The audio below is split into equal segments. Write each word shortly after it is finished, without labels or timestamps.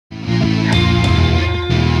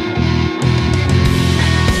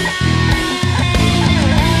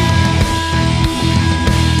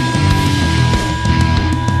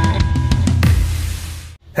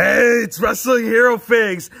it's Wrestling Hero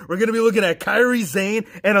Figs. We're going to be looking at Kairi, Sane,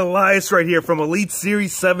 and Elias right here from Elite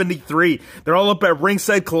Series 73. They're all up at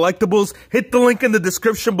Ringside Collectibles. Hit the link in the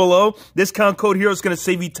description below. Discount code HERO is going to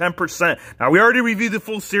save you 10%. Now, we already reviewed the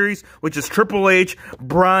full series, which is Triple H,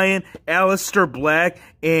 Bryan, Aleister Black,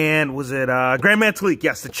 and was it Grand Metalik?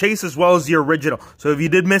 Yes, the Chase as well as the original. So if you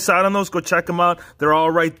did miss out on those, go check them out. They're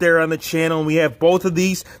all right there on the channel. And we have both of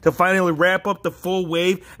these to finally wrap up the full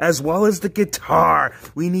wave as well as the guitar.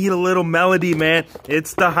 We need a little melody, man.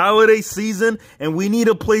 It's the holiday season and we need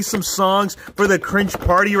to play some songs for the cringe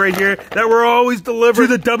party right here that were always delivered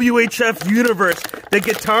to the WHF universe. The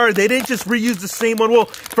guitar, they didn't just reuse the same one. Well,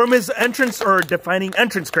 from his entrance or defining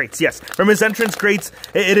entrance crates, yes, from his entrance crates,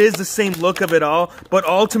 it is the same look of it all, but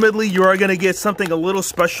ultimately you are going to get something a little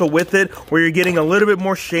special with it where you're getting a little bit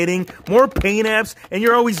more shading, more paint apps, and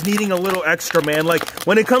you're always needing a little extra, man. Like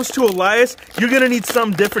when it comes to Elias, you're going to need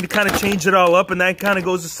something different to kind of change it all up, and that kind of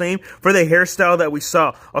goes the same for the hairstyle that we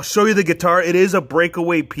saw. I'll show you the guitar. It is a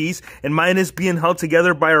breakaway piece, and mine is being held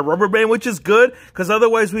together by a rubber band, which is good because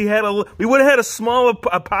otherwise we would have had a small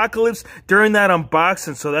apocalypse during that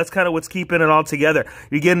unboxing, so that's kind of what's keeping it all together.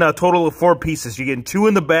 You're getting a total of 4 pieces. You're getting 2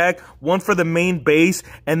 in the back, 1 for the main base,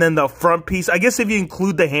 and then the front piece. I guess if you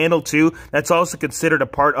include the handle too, that's also considered a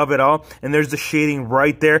part of it all. And there's the shading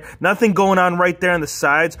right there. Nothing going on right there on the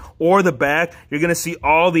sides or the back. You're going to see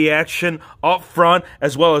all the action up front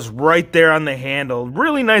as well as right there on the handle.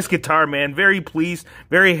 Really nice guitar, man. Very pleased,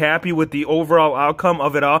 very happy with the overall outcome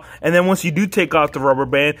of it all. And then once you do take off the rubber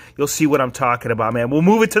band, you'll see what I'm talking about, man. We'll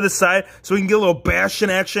move it to the side so we can get a little bashing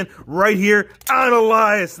action right here on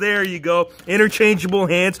Elias. There you go. Interchangeable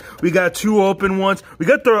hands. We got 2 open ones. We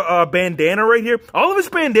got the bandana right here. All of his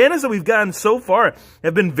bandanas that we've gotten so far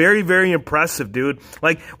have been very, very impressive, dude.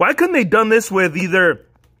 Like, why couldn't they done this with either,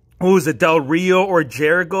 who was it, Del Rio or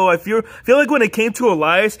Jericho? I feel like when it came to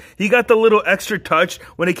Elias, he got the little extra touch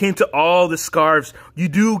when it came to all the scarves.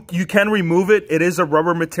 You can remove it. It is a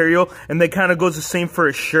rubber material, and that kind of goes the same for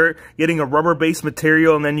his shirt, getting a rubber-based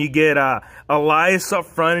material, and then you get Elias up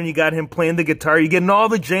front, and you got him playing the guitar. You're getting all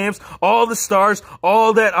the jams, all the stars,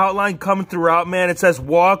 all that outline coming throughout, man. It says,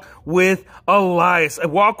 walk with Elias.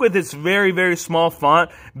 Walk with its very, very small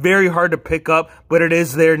font, very hard to pick up, but it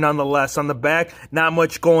is there nonetheless. On the back, not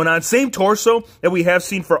much going on. Same torso that we have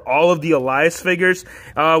seen for all of the Elias figures,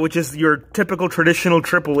 which is your typical traditional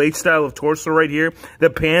Triple H style of torso right here. The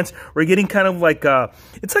pants, we're getting kind of like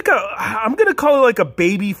it's like I'm going to call it like a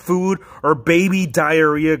baby food or baby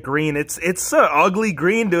diarrhea green. It's an ugly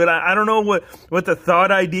green, dude. I don't know what the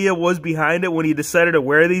thought idea was behind it when he decided to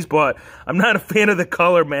wear these, but I'm not a fan of the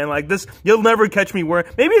color, man. Like this, you'll never catch me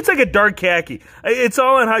wearing. Maybe it's like a dark khaki. It's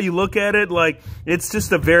all on how you look at it. Like, it's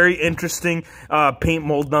just a very interesting paint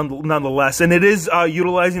mold nonetheless. And it is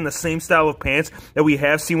utilizing the same style of pants that we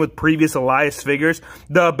have seen with previous Elias figures.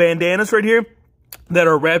 The bandanas right here that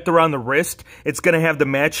are wrapped around the wrist, it's going to have the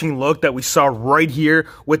matching look that we saw right here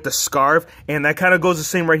with the scarf, and that kind of goes the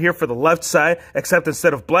same right here for the left side, except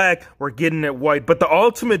instead of black, we're getting it white. But the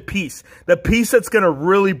ultimate piece, the piece that's going to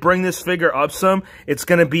really bring this figure up some, it's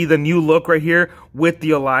going to be the new look right here with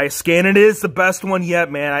the Elias scan. It is the best one yet,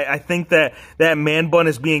 man. I think that man bun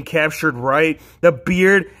is being captured right. The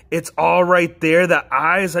beard, it's all right there. The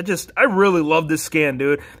eyes, I really love this scan,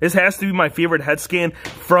 dude. This has to be my favorite head scan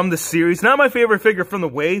from the series. Not my favorite figure from the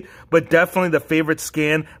wave, but definitely the favorite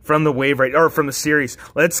scan from the wave or from the series.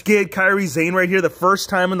 Let's get Kairi Sane right here, the first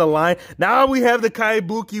time in the line. Now we have the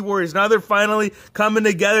Kaibuki Warriors. Now they're finally coming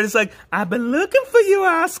together. It's like, I've been looking for you,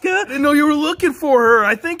 Asuka. I didn't know you were looking for her.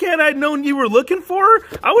 I think had I known you were looking for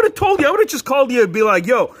her, I would have told you. I would have just called you and be like,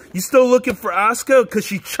 yo, you still looking for Asuka? Because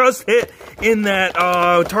she just hit in that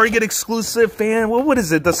Target exclusive fan. What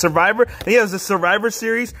is it? The Survivor? Yeah, it was the Survivor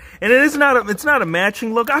series, and it's not a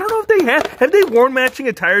matching look. I don't know if they have they worn matching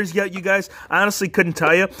attires yet, you guys? I honestly couldn't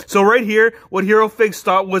tell you. So right here, what Hero Figs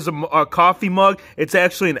thought was a coffee mug, it's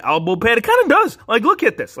actually an elbow pad. It kind of does. Like, look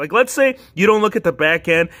at this. Like, let's say you don't look at the back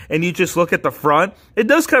end and you just look at the front. It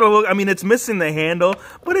does kind of look, I mean, it's missing the handle,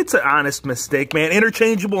 but it's an honest mistake, man.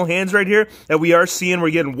 Interchangeable hands right here that we are seeing.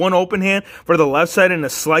 We're getting 1 open hand for the left side and a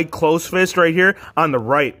slight close fist right here on the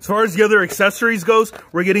right. As far as the other accessories goes,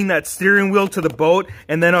 we're getting that steering wheel to the boat,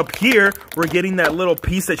 and then up here, we're getting that little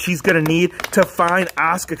piece that she's going to need to to find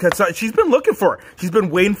Asuka, because she's been looking for her. She's been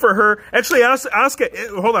waiting for her. Actually,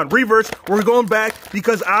 Asuka, hold on, reverse. We're going back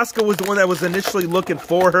because Asuka was the one that was initially looking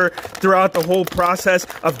for her throughout the whole process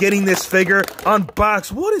of getting this figure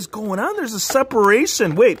unboxed. What is going on? There's a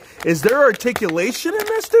separation. Wait, is there articulation in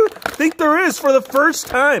this, dude? I think there is. For the first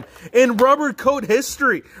time in rubber coat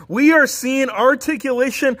history, we are seeing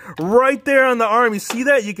articulation right there on the arm. You see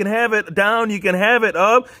that? You can have it down, you can have it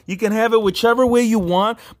up, you can have it whichever way you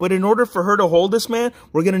want, but in order for her to hold this, man,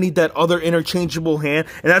 we're going to need that other interchangeable hand,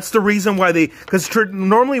 and that's the reason why because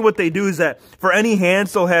normally what they do is that for any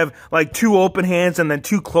hands, they'll have like 2 open hands and then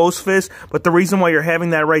 2 closed fists, but the reason why you're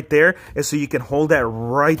having that right there is so you can hold that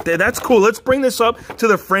right there. That's cool. Let's bring this up to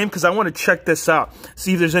the frame because I want to check this out,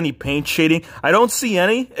 see if there's any paint shading. I don't see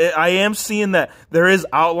any. I am seeing that there is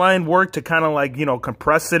outline work to kind of like, you know,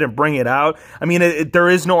 compress it and bring it out. I mean, there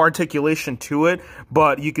is no articulation to it,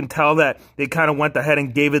 but you can tell that they kind of went ahead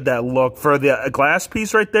and gave it that look. For the glass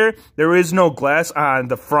piece right there, there is no glass on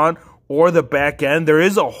the front or the back end. There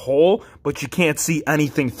is a hole, but you can't see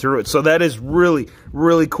anything through it. So that is really,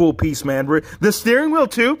 really cool piece, man. The steering wheel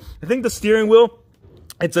too. I think the steering wheel,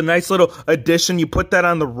 it's a nice little addition. You put that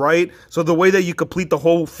on the right. So the way that you complete the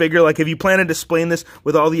whole figure, like if you plan on displaying this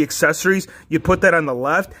with all the accessories, you put that on the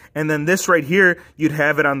left. And then this right here, you'd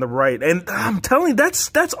have it on the right. And I'm telling you,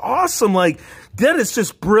 that's awesome. Like, that is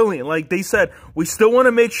just brilliant. Like they said, we still want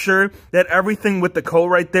to make sure that everything with the coat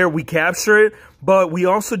right there, we capture it. But we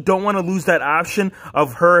also don't want to lose that option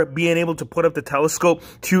of her being able to put up the telescope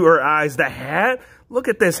to her eyes. The hat, look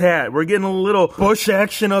at this hat. We're getting a little bush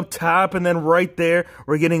action up top, and then right there,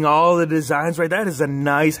 we're getting all the designs right. That is a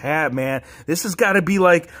nice hat, man. This has got to be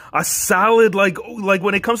like a solid, like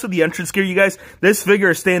when it comes to the entrance gear, you guys, this figure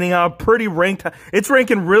is standing out pretty ranked. It's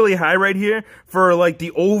ranking really high right here for like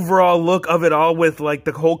the overall look of it all with like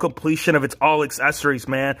the whole completion of its all accessories,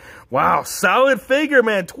 man. Wow, solid figure,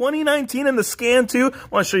 man. 2019 in the scan too. I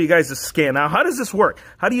want to show you guys the scan. Now, how does this work?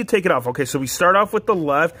 How do you take it off? Okay, so we start off with the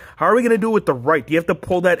left. How are we going to do it with the right? Do you have to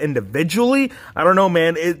pull that individually? I don't know,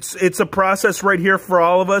 man. It's a process right here for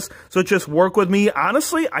all of us, so just work with me.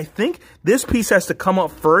 Honestly, I think this piece has to come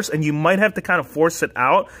up first, and you might have to kind of force it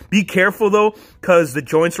out. Be careful, though, because the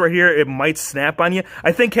joints right here, it might snap on you.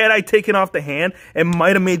 I think had I taken off the hand, it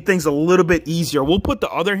might have made things a little bit easier. We'll put the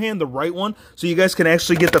other hand, the right one, so you guys can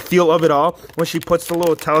actually get the feel of it all when she puts the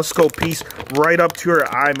little telescope piece right up to her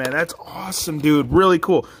eye, man. That's awesome, dude. Really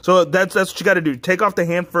cool. So that's what you got to do. Take off the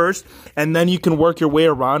hand first, and then you can work your way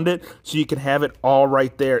around it so you can have it all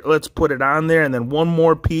right there. Let's put it on there, and then one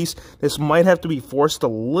more piece. This might have to be forced a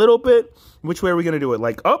little bit. Which way are we going to do it?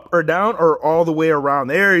 Like up or down or all the way around?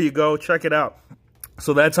 There you go. Check it out.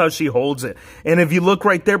 So that's how she holds it. And if you look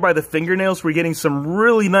right there by the fingernails, we're getting some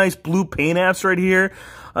really nice blue paint apps right here.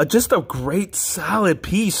 Just a great solid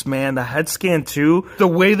piece, man. The head scan too. The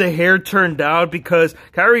way the hair turned out, because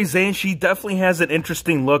Kairi Sane, she definitely has an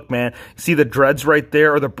interesting look, man. See the dreads right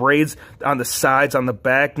there, or the braids on the sides, on the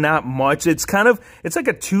back. Not much. It's like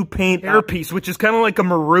a 2-paint hair piece, which is kind of like a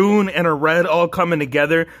maroon and a red all coming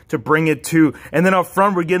together to bring it to. And then up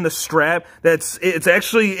front, we're getting the strap.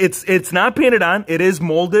 It's not painted on. It is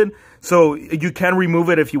molded. So you can remove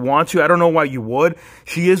it if you want to. I don't know why you would.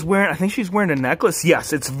 I think she's wearing a necklace.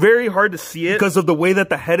 Yes, it's very hard to see it because of the way that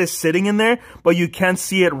the head is sitting in there, but you can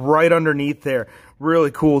see it right underneath there.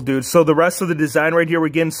 Really cool, dude. So the rest of the design right here, we're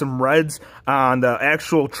getting some reds on the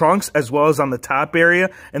actual trunks as well as on the top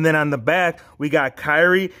area. And then on the back, we got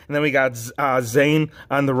Kairi, and then we got Sane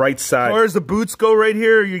on the right side. As far as the boots go right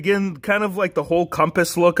here, you're getting kind of like the whole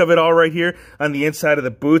compass look of it all right here on the inside of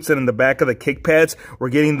the boots and in the back of the kick pads. We're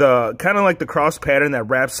getting the kind of like the cross pattern that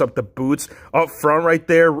wraps up the boots up front right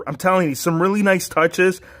there. I'm telling you, some really nice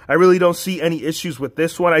touches. I really don't see any issues with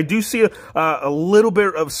this one. I do see a little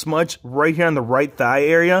bit of smudge right here on the right thigh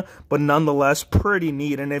area, but nonetheless pretty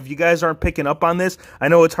neat. And if you guys aren't picking up on this, I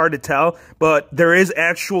know it's hard to tell, but there is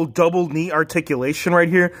actual double knee articulation right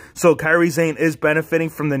here. So Kairi Sane is benefiting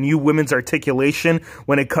from the new women's articulation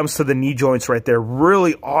when it comes to the knee joints right there.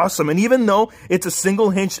 Really awesome. And even though it's a single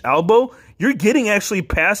hinged elbow, you're getting actually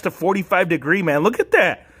past a 45-degree, man. Look at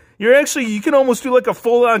that. You can almost do like a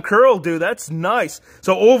full-on curl, dude. That's nice.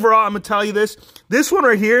 So overall, I'm gonna tell you this one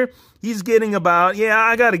right here, he's getting about, yeah,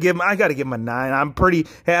 I gotta give him a 9. I'm pretty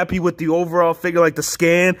happy with the overall figure, like the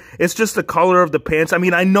scan. It's just the color of the pants. I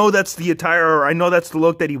mean, I know that's the attire, or I know that's the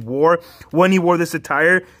look that he wore when he wore this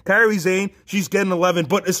attire. Kairi Sane, she's getting 11.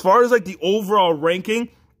 But as far as like the overall ranking,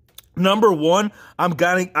 Number one, I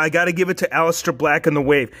gotta give it to Aleister Black in the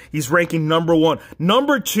Wave. He's ranking number one.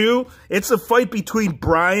 Number two, it's a fight between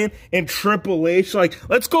Bryan and Triple H. Like,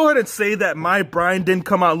 let's go ahead and say that my Bryan didn't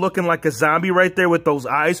come out looking like a zombie right there with those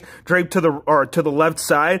eyes draped to the left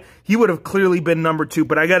side. He would have clearly been number two,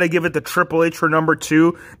 but I gotta give it to Triple H for number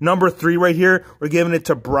two. Number three right here, we're giving it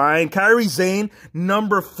to Bryan. Kairi Sane,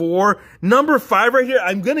 number four. Number five right here,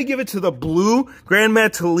 I'm gonna give it to the blue, Grand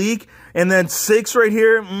Metalik. And then six right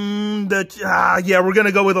here, yeah, we're going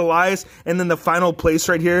to go with Elias. And then the final place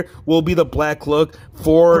right here will be the black look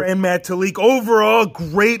for Grand Metalik. Overall,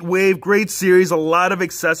 great wave, great series, a lot of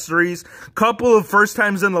accessories. Couple of first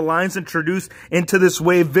times in the lines introduced into this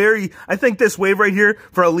wave. I think this wave right here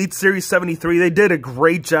for Elite Series 73, they did a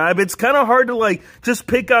great job. It's kind of hard to like just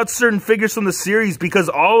pick out certain figures from the series because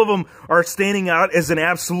all of them are standing out as an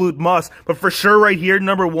absolute must. But for sure right here,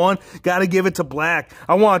 number one, got to give it to Black.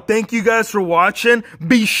 I want to thank you guys for watching.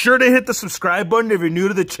 Be sure to hit the subscribe button if you're new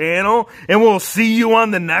to the channel, and we'll see you on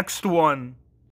the next one.